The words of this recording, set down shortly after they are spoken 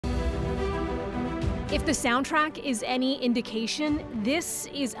If the soundtrack is any indication, this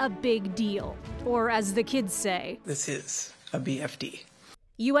is a big deal. Or as the kids say, this is a BFD.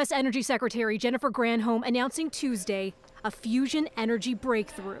 U.S. Energy Secretary Jennifer Granholm announcing Tuesday a fusion energy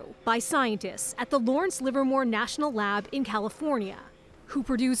breakthrough by scientists at the Lawrence Livermore National Lab in California, who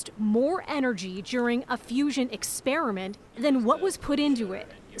produced more energy during a fusion experiment than what was put into it,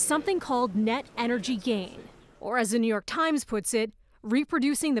 something called net energy gain. Or as the New York Times puts it,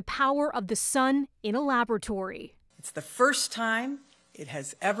 reproducing the power of the sun in a laboratory. It's the first time it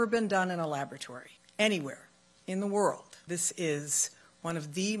has ever been done in a laboratory, anywhere in the world. This is one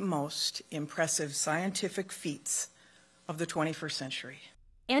of the most impressive scientific feats of the 21st century.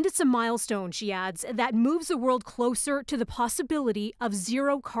 And it's a milestone, she adds, that moves the world closer to the possibility of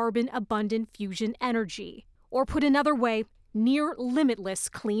zero-carbon abundant fusion energy. Or put another way, near limitless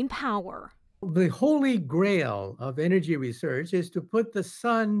clean power. The holy grail of energy research is to put the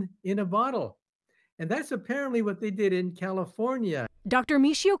sun in a bottle. And that's apparently what they did in California. Dr.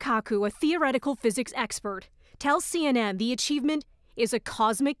 Michio Kaku, a theoretical physics expert, tells CNN the achievement is a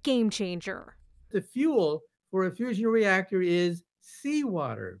cosmic game changer. The fuel for a fusion reactor is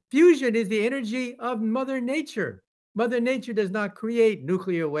seawater. Fusion is the energy of Mother Nature. Mother Nature does not create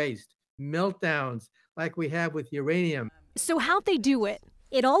nuclear waste, meltdowns like we have with uranium. So how'd they do it?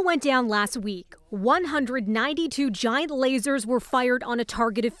 It all went down last week. 192 giant lasers were fired on a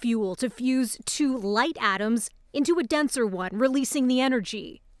target of fuel to fuse two light atoms into a denser one, releasing the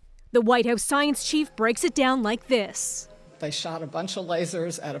energy. The White House science chief breaks it down like this. They shot a bunch of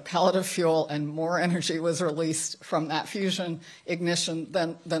lasers at a pellet of fuel, and more energy was released from that fusion ignition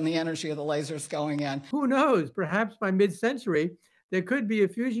than the energy of the lasers going in. Who knows? Perhaps by mid-century, there could be a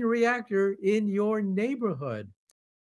fusion reactor in your neighborhood.